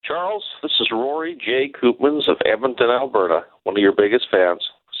Charles, this is Rory J. Koopmans of Edmonton, Alberta, one of your biggest fans.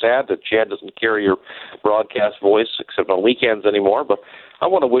 Sad that Chad doesn't carry your broadcast voice except on weekends anymore, but I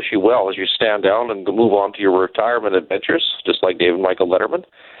want to wish you well as you stand down and move on to your retirement adventures, just like David Michael Letterman.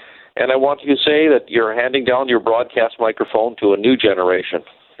 And I want you to say that you're handing down your broadcast microphone to a new generation.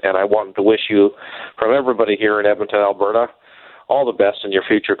 And I want to wish you, from everybody here in Edmonton, Alberta, all the best in your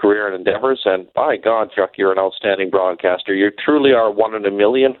future career and endeavors. And by God, Chuck, you're an outstanding broadcaster. You truly are one in a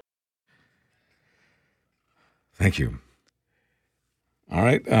million. Thank you. All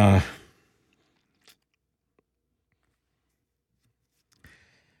right.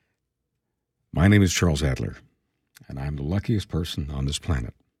 My name is Charles Adler, and I'm the luckiest person on this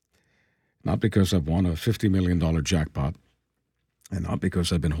planet. Not because I've won a $50 million jackpot, and not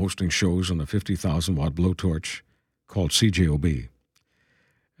because I've been hosting shows on a 50,000-watt blowtorch called CJOB,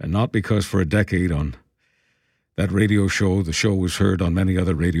 and not because for a decade on that radio show, the show was heard on many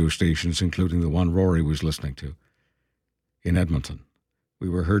other radio stations, including the one Rory was listening to in Edmonton. We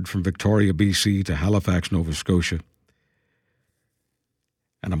were heard from Victoria, BC to Halifax, Nova Scotia.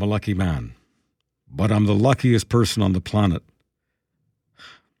 And I'm a lucky man. But I'm the luckiest person on the planet.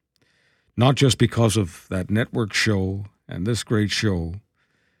 Not just because of that network show and this great show,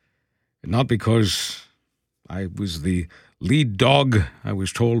 and not because I was the lead dog, I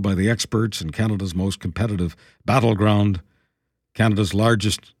was told by the experts, in Canada's most competitive battleground, Canada's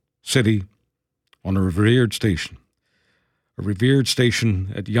largest city, on a revered station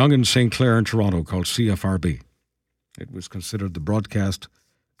at Yonge and St. Clair in Toronto called CFRB. It was considered the broadcast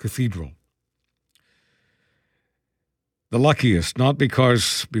cathedral. The luckiest, not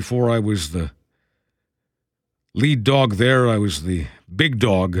because before I was the lead dog there, I was the big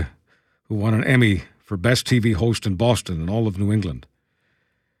dog who won an Emmy for Best TV Host in Boston and all of New England.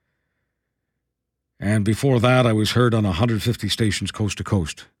 And before that, I was heard on 150 stations coast to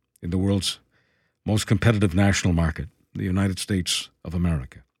coast in the world's most competitive national market, the United States of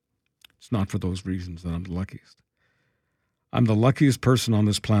America. It's not for those reasons that I'm the luckiest. I'm the luckiest person on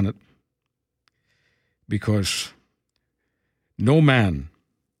this planet because no man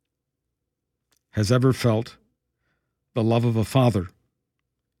has ever felt the love of a father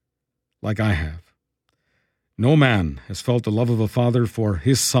like I have. No man has felt the love of a father for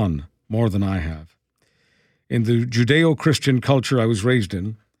his son more than I have. In the Judeo-Christian culture I was raised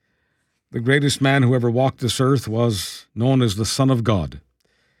in, the greatest man who ever walked this earth was known as the Son of God.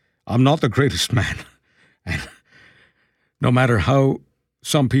 I'm not the greatest man. And no matter how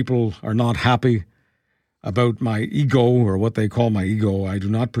some people are not happy about my ego or what they call my ego, I do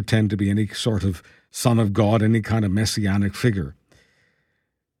not pretend to be any sort of Son of God, any kind of messianic figure.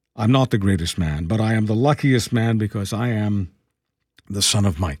 I'm not the greatest man, but I am the luckiest man because I am the son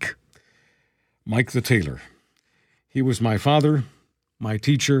of Mike. Mike the tailor. He was my father, my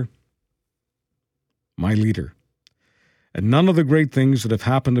teacher, my leader. And none of the great things that have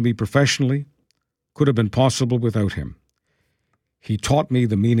happened to me professionally could have been possible without him. He taught me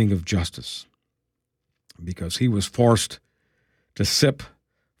the meaning of justice because he was forced to sip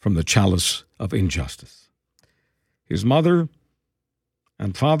from the chalice of injustice. His mother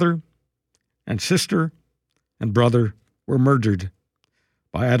and father and sister and brother were murdered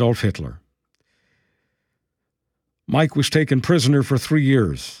by Adolf Hitler. Mike was taken prisoner for 3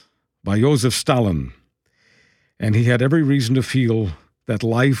 years by Joseph Stalin, and he had every reason to feel that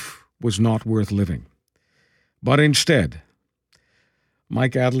life was not worth living. But instead,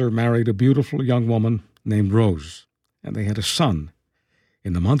 Mike Adler married a beautiful young woman named Rose, and they had a son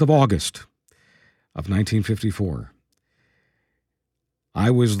in the month of August of 1954. I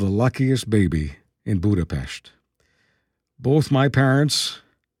was the luckiest baby in Budapest. Both my parents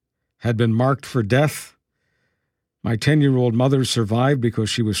had been marked for death. My 10-year-old mother survived because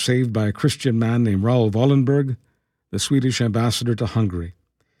she was saved by a Christian man named Raoul Wallenberg, the Swedish ambassador to Hungary.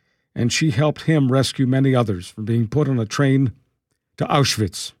 And she helped him rescue many others from being put on a train to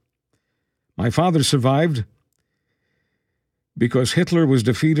Auschwitz. My father survived because Hitler was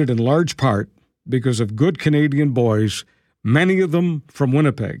defeated in large part because of good Canadian boys, many of them from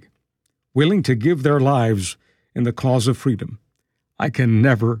Winnipeg, willing to give their lives in the cause of freedom. I can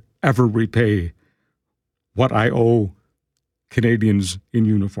never, ever repay what I owe Canadians in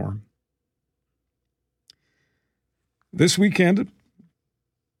uniform. This weekend,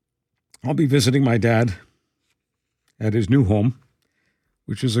 I'll be visiting my dad at his new home,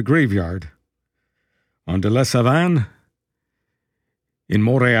 which is a graveyard on de la Savane in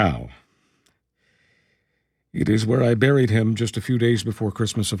Montreal. It is where I buried him just a few days before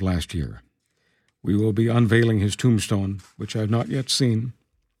Christmas of last year. We will be unveiling his tombstone, which I've not yet seen,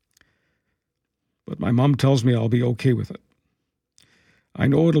 but my mom tells me I'll be okay with it. I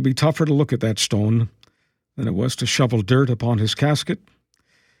know it'll be tougher to look at that stone than it was to shovel dirt upon his casket,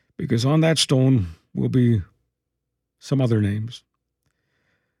 because on that stone will be some other names.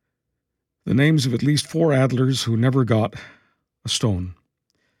 The names of at least 4 Adlers who never got a stone.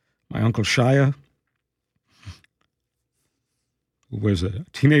 My Uncle Shia, who was a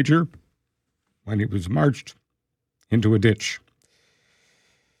teenager when he was marched into a ditch.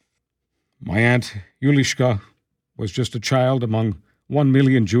 My Aunt Yulishka was just a child among 1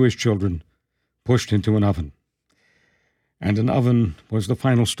 million Jewish children pushed into an oven. And an oven was the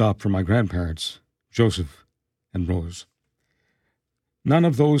final stop for my grandparents, Joseph and Rose. None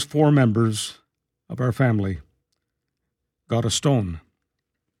of those 4 members of our family got a stone.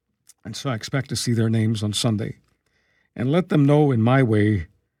 And so I expect to see their names on Sunday and let them know in my way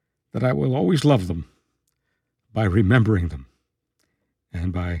that I will always love them by remembering them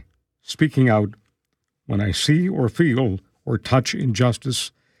and by speaking out when I see or feel or touch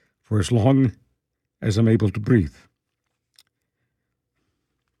injustice for as long as I'm able to breathe.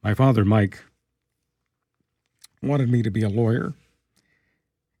 My father, Mike, wanted me to be a lawyer,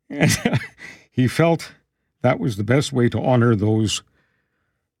 and he felt that was the best way to honor those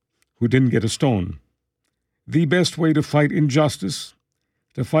who didn't get a stone. The best way to fight injustice,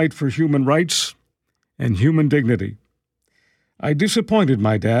 to fight for human rights and human dignity. I disappointed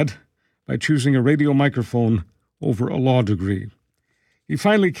my dad by choosing a radio microphone over a law degree. He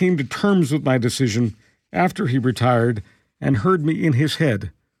finally came to terms with my decision after he retired and heard me in his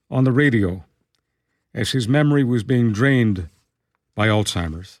head on the radio as his memory was being drained by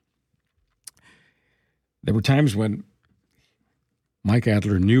Alzheimer's. There were times when Mike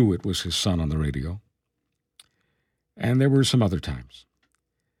Adler knew it was his son on the radio, and there were some other times.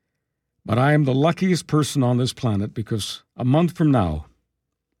 But I am the luckiest person on this planet because a month from now,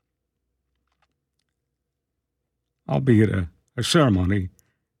 I'll be at a ceremony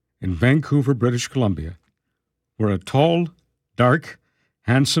in Vancouver, British Columbia, where a tall, dark,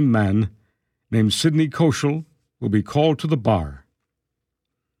 handsome man named Sidney Koschel will be called to the bar.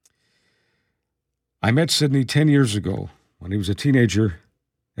 I met Sidney 10 years ago when he was a teenager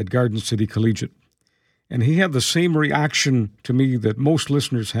at Garden City Collegiate, and he had the same reaction to me that most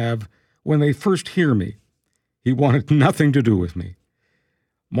listeners have when they first hear me. He wanted nothing to do with me.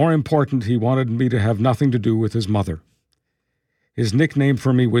 More important, he wanted me to have nothing to do with his mother. His nickname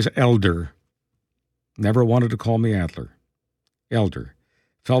for me was Elder. Never wanted to call me Adler. Elder.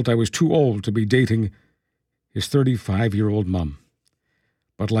 Felt I was too old to be dating his 35-year-old mum.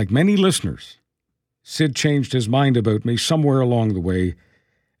 But like many listeners, Sid changed his mind about me somewhere along the way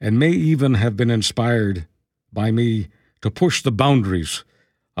and may even have been inspired by me to push the boundaries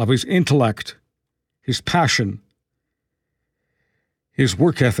of his intellect, his passion, his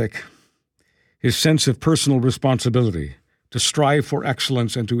work ethic, his sense of personal responsibility, to strive for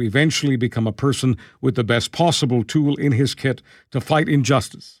excellence and to eventually become a person with the best possible tool in his kit to fight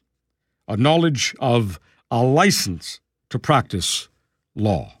injustice, a knowledge of a license to practice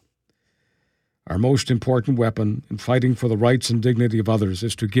law. Our most important weapon in fighting for the rights and dignity of others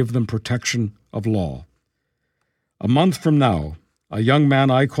is to give them protection of law. A month from now, a young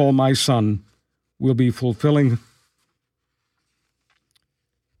man I call my son will be fulfilling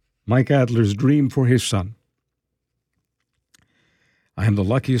Mike Adler's dream for his son. I am the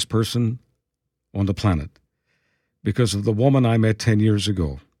luckiest person on the planet because of the woman I met 10 years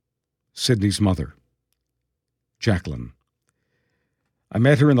ago, Sidney's mother, Jacqueline. I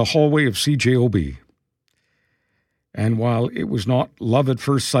met her in the hallway of CJOB. And while it was not love at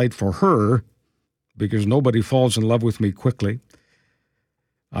first sight for her, because nobody falls in love with me quickly,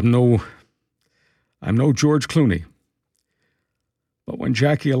 I'm no George Clooney. But when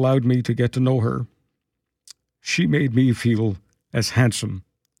Jackie allowed me to get to know her, she made me feel as handsome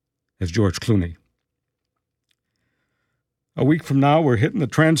as George Clooney. A week from now, we're hitting the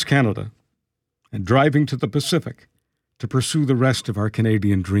Trans-Canada and driving to the Pacific to pursue the rest of our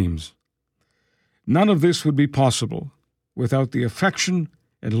Canadian dreams. None of this would be possible without the affection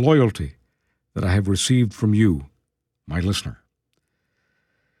and loyalty that I have received from you, my listener.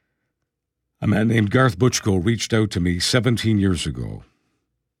 A man named Garth Butchko reached out to me 17 years ago,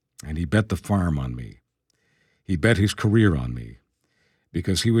 and he bet the farm on me. He bet his career on me,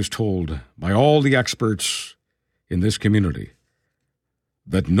 because he was told by all the experts in this community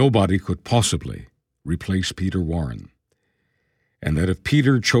that nobody could possibly replace Peter Warren, and that if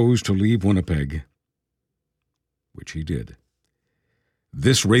Peter chose to leave Winnipeg, which he did,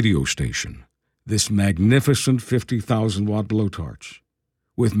 this radio station, this magnificent 50,000-watt blowtorch,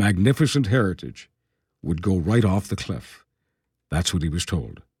 with magnificent heritage, would go right off the cliff. That's what he was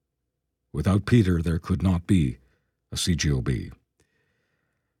told. Without Peter, there could not be a CGOB.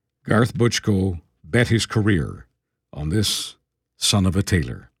 Garth Butchko bet his career on this son of a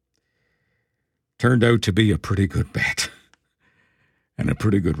tailor. Turned out to be a pretty good bet and a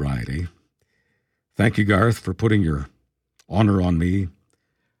pretty good ride, eh? Thank you, Garth, for putting your honor on me.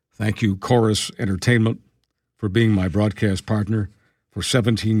 Thank you, Chorus Entertainment, for being my broadcast partner for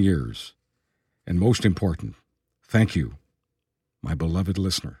 17 years. And most important, thank you, my beloved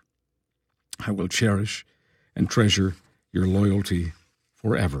listener. I will cherish and treasure your loyalty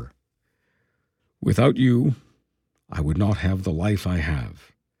forever. Without you, I would not have the life I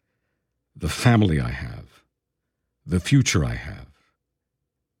have, the family I have, the future I have,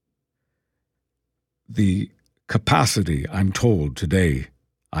 the capacity I'm told today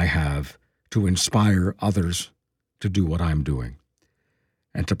I have to inspire others to do what I'm doing,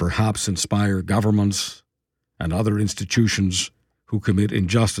 and to perhaps inspire governments and other institutions who commit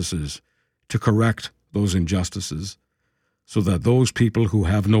injustices to correct those injustices so that those people who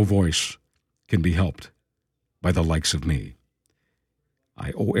have no voice can be helped by the likes of me.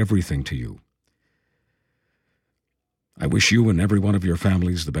 I owe everything to you. I wish you and every one of your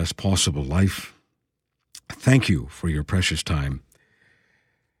families the best possible life. Thank you for your precious time.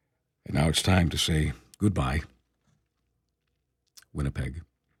 And now it's time to say goodbye. Winnipeg.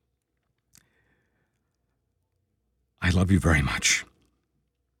 I love you very much.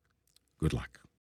 Good luck.